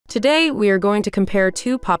Today, we are going to compare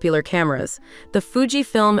two popular cameras, the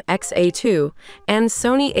Fujifilm X-A2 and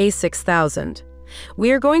Sony A6000.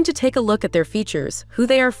 We are going to take a look at their features, who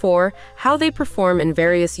they are for, how they perform in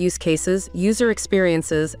various use cases, user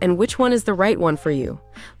experiences, and which one is the right one for you.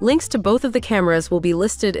 Links to both of the cameras will be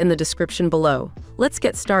listed in the description below. Let's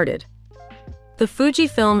get started. The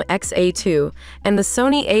Fujifilm X-A2 and the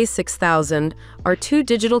Sony A6000 are two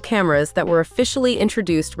digital cameras that were officially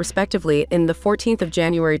introduced respectively in the 14th of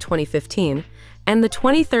January 2015 and the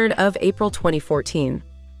 23rd of April 2014.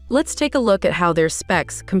 Let's take a look at how their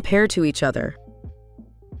specs compare to each other.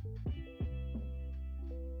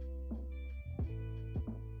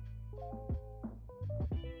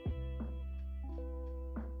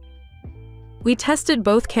 We tested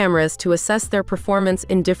both cameras to assess their performance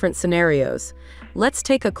in different scenarios. Let's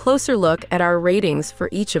take a closer look at our ratings for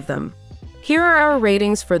each of them. Here are our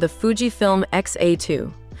ratings for the Fujifilm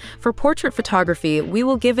X-A2. For portrait photography, we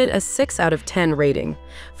will give it a 6 out of 10 rating.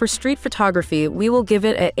 For street photography, we will give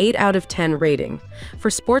it an 8 out of 10 rating.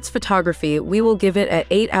 For sports photography, we will give it an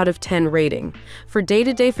 8 out of 10 rating. For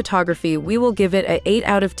day-to-day photography, we will give it an 8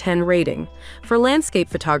 out of 10 rating. For landscape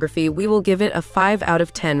photography, we will give it a 5 out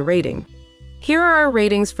of 10 rating. Here are our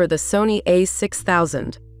ratings for the Sony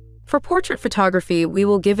A6000. For portrait photography, we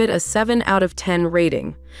will give it a 7 out of 10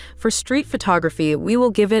 rating. For street photography, we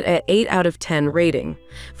will give it an 8 out of 10 rating.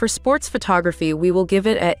 For sports photography, we will give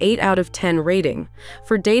it an 8 out of 10 rating.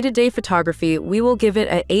 For day-to-day photography, we will give it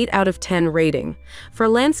an 8 out of 10 rating. For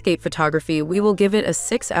landscape photography, we will give it a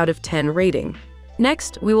 6 out of 10 rating.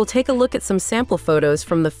 Next, we will take a look at some sample photos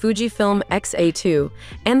from the Fujifilm X-A2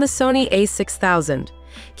 and the Sony A6000.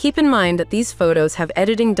 Keep in mind that these photos have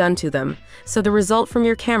editing done to them, so the result from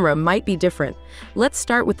your camera might be different. Let's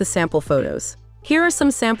start with the sample photos. Here are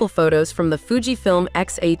some sample photos from the Fujifilm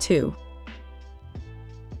X-A2.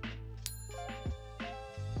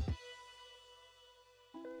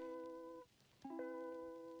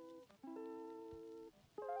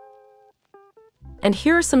 And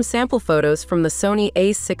here are some sample photos from the Sony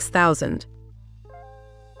A6000.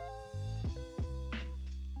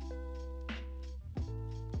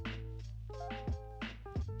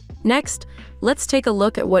 Next, let's take a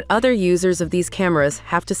look at what other users of these cameras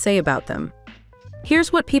have to say about them.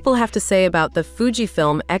 Here's what people have to say about the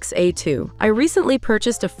Fujifilm X-A2. I recently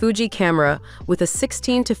purchased a Fuji camera with a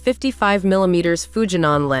 16 to 55mm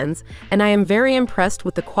Fujinon lens, and I am very impressed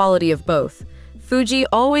with the quality of both. Fuji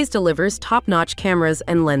always delivers top-notch cameras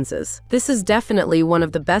and lenses. This is definitely one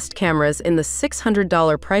of the best cameras in the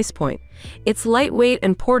 $600 price point. It's lightweight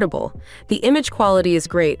and portable, the image quality is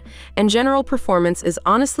great, and general performance is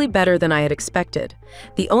honestly better than I had expected.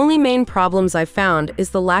 The only main problems I've found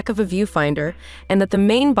is the lack of a viewfinder and that the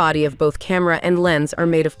main body of both camera and lens are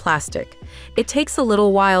made of plastic. It takes a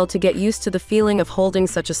little while to get used to the feeling of holding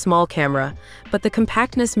such a small camera, but the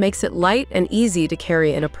compactness makes it light and easy to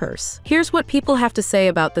carry in a purse. Here's what people have to say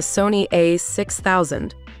about the Sony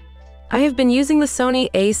A6000. I have been using the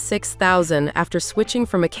Sony A6000 after switching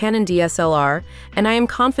from a Canon DSLR, and I am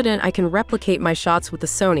confident I can replicate my shots with the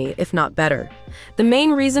Sony, if not better. The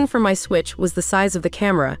main reason for my switch was the size of the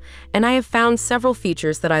camera, and I have found several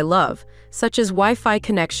features that I love, such as Wi-Fi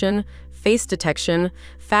connection, face detection,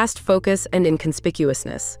 fast focus, and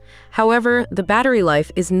inconspicuousness. However, the battery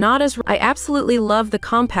life is not as... I absolutely love the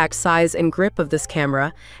compact size and grip of this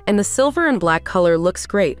camera, and the silver and black color looks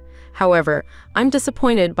great. However, I'm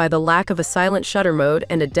disappointed by the lack of a silent shutter mode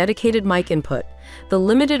and a dedicated mic input. The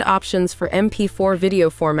limited options for MP4 video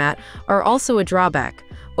format are also a drawback.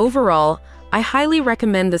 Overall, I highly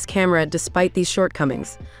recommend this camera despite these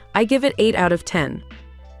shortcomings. I give it 8 out of 10.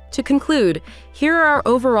 To conclude, here are our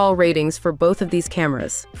overall ratings for both of these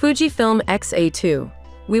cameras. Fujifilm X-A2.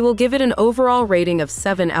 We will give it an overall rating of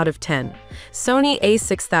 7 out of 10. Sony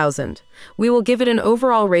A6000. We will give it an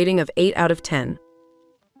overall rating of 8 out of 10.